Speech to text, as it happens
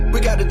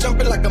gotta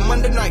jump it like a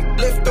Monday night.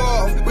 Lift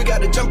off. We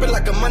gotta jump it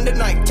like a Monday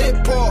night.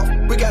 Tip off.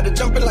 We gotta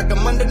jump it like a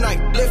Monday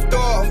night. Lift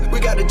off. We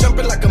gotta jump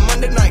it like a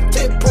Monday night.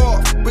 Tip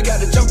off. We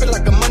gotta jump it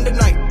like a Monday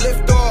night.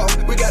 Lift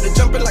off. We gotta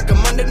jump it like a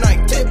Monday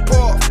night. Tip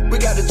off. We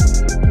gotta.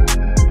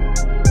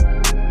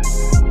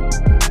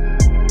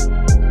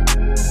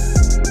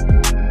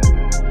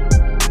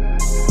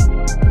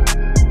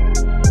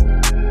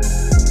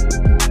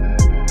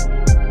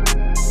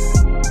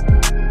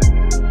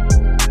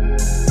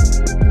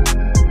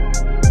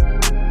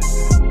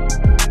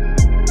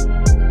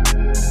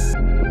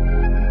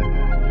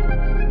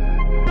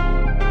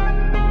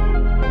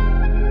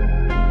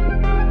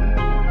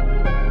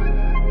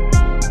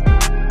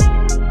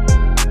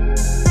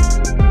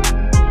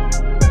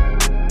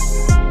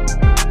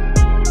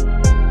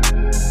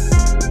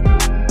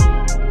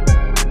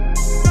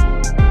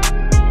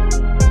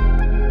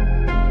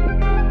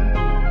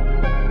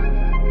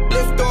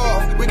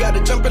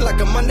 Jump it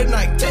like a Monday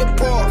night,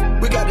 tip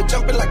off. We gotta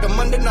jump it like a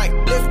Monday night,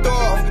 lift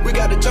off. We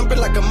gotta jump it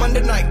like a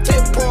Monday night,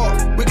 tip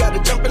off. We gotta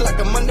jump it like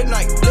a Monday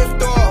night,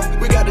 lift off.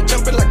 We gotta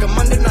jump it like a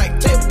Monday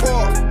night, tip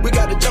off. We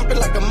gotta jump it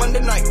like a Monday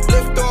night,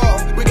 lift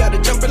off. We gotta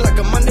jump it like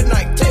a Monday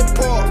night, tip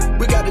off. We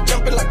gotta jump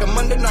it like a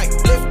Monday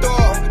night,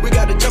 lift off. We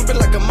gotta jump it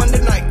like a Monday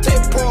night,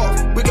 tip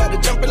off. We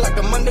gotta jump it like a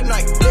Monday night, lift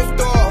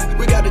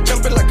off. We gotta jump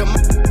it like a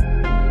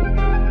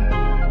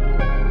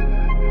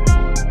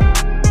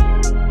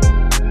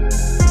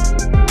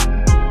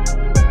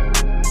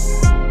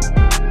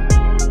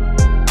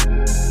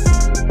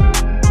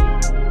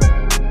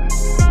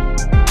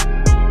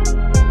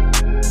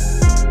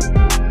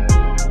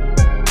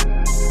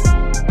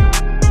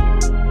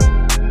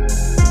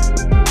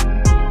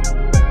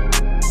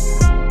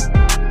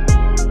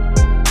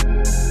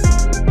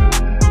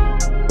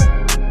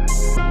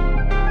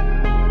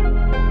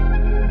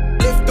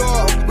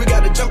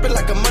jump it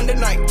like a Monday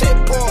night,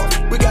 tip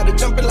off. We gotta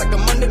jump it like a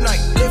Monday night,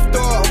 lift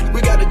off.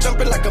 We gotta jump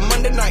it like a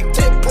Monday night,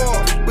 tip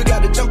off. We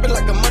gotta jump it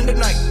like a Monday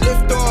night,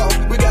 lift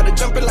off. We gotta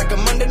jump it like a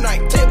Monday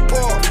night, tip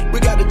off. We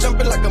gotta jump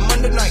it like a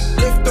Monday night,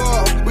 lift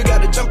off. We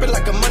gotta jump it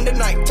like a Monday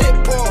night,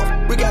 tip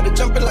off. We gotta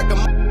jump it like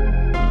a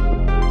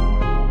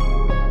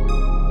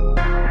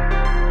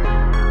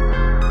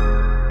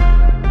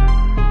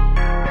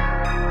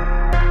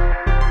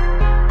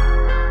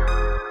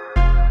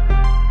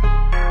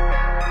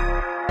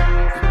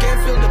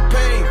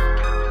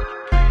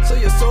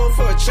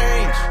for a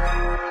change.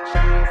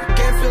 You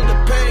can't feel the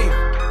pain,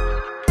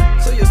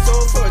 so your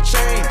soul for a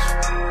change.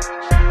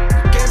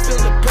 You can't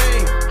feel the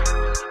pain,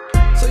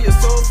 so your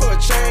soul for a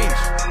change.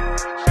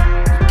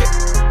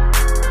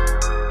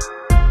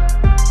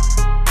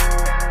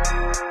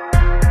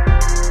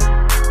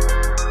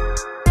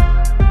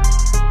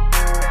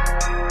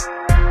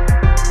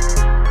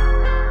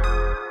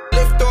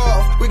 Lift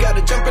off. We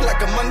gotta jump it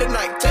like a Monday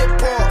night,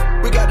 tip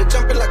off. We gotta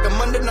jump it like a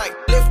Monday night,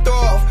 lift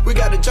off. We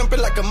gotta jump it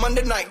like a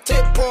Monday night,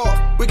 tip off.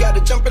 We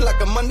gotta jump it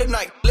like a Monday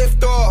night,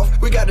 lift off.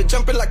 We gotta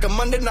jump it like a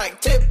Monday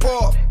night, tip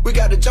off. We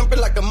gotta jump it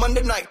like a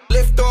Monday night,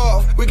 lift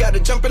off. We gotta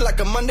jump it like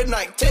a Monday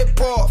night, tip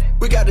off.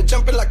 We gotta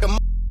jump it like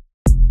a